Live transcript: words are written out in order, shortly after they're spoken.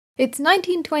It's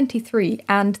 1923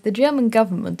 and the German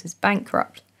government is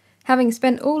bankrupt, having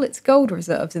spent all its gold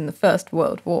reserves in the First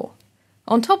World War.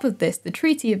 On top of this, the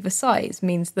Treaty of Versailles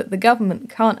means that the government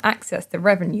can't access the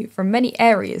revenue from many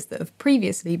areas that have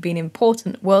previously been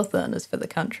important wealth earners for the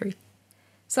country,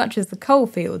 such as the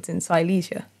coalfields in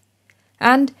Silesia.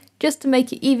 And, just to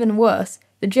make it even worse,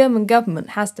 the German government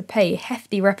has to pay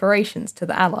hefty reparations to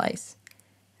the Allies.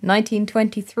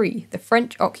 1923, the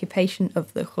French occupation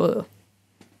of the Ruhr.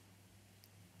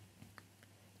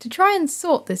 To try and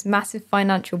sort this massive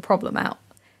financial problem out,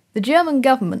 the German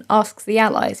government asks the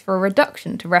Allies for a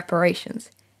reduction to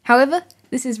reparations. However,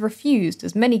 this is refused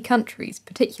as many countries,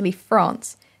 particularly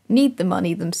France, need the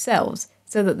money themselves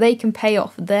so that they can pay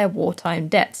off their wartime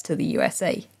debts to the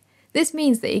USA. This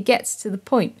means that it gets to the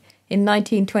point in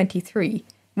 1923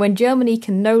 when Germany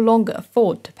can no longer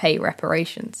afford to pay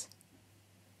reparations.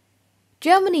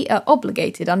 Germany are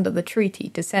obligated under the treaty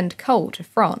to send coal to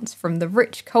France from the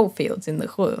rich coalfields in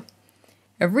the Ruhr,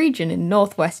 a region in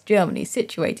northwest Germany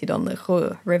situated on the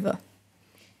Ruhr River.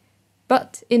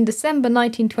 But in December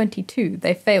 1922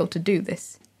 they fail to do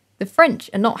this. The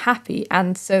French are not happy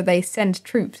and so they send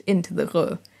troops into the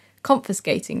Ruhr,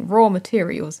 confiscating raw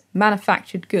materials,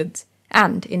 manufactured goods,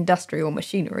 and industrial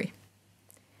machinery.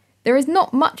 There is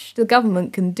not much the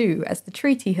government can do as the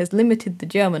treaty has limited the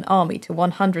German army to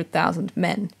 100,000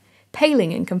 men,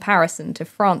 paling in comparison to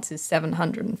France's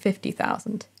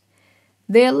 750,000.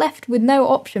 They are left with no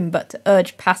option but to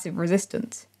urge passive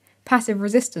resistance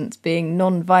being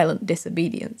non-violent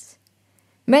disobedience.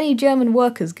 Many German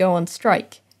workers go on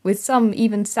strike, with some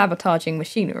even sabotaging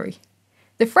machinery.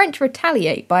 The French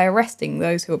retaliate by arresting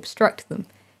those who obstruct them,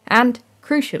 and,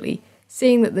 crucially,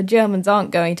 seeing that the Germans aren't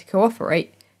going to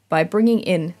cooperate, by bringing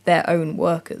in their own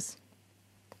workers.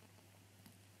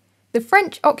 The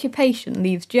French occupation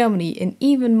leaves Germany in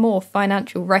even more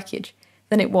financial wreckage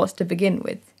than it was to begin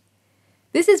with.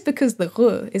 This is because the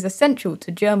Ruhr is essential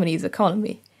to Germany's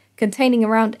economy, containing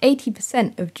around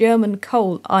 80% of German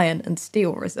coal, iron and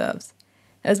steel reserves,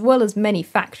 as well as many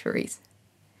factories.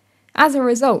 As a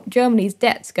result, Germany's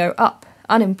debts go up,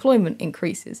 unemployment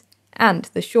increases, and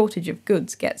the shortage of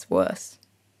goods gets worse.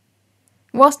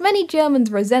 Whilst many Germans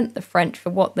resent the French for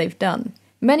what they've done,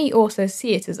 many also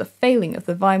see it as a failing of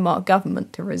the Weimar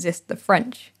government to resist the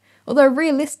French, although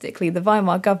realistically the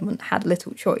Weimar government had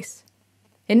little choice.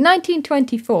 In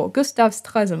 1924, Gustav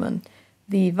Stresemann,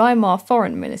 the Weimar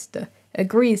foreign minister,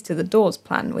 agrees to the Dawes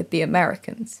Plan with the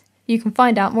Americans. You can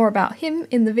find out more about him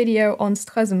in the video on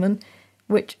Stresemann,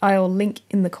 which I'll link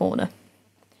in the corner.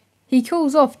 He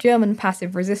calls off German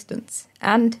passive resistance,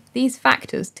 and these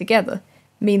factors together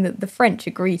mean that the French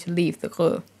agree to leave the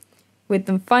Ruhr, with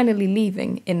them finally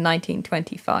leaving in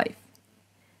 1925.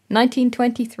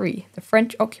 1923, the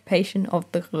French occupation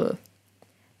of the Ruhr.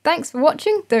 Thanks for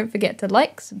watching, don't forget to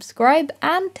like, subscribe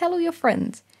and tell all your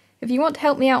friends. If you want to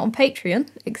help me out on Patreon,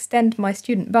 extend my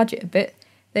student budget a bit,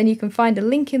 then you can find a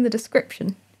link in the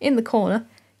description, in the corner,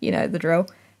 you know the drill.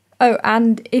 Oh,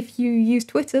 and if you use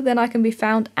Twitter, then I can be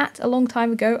found at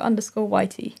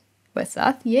alongtimeago_YT. Where's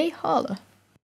that? Yay, holla.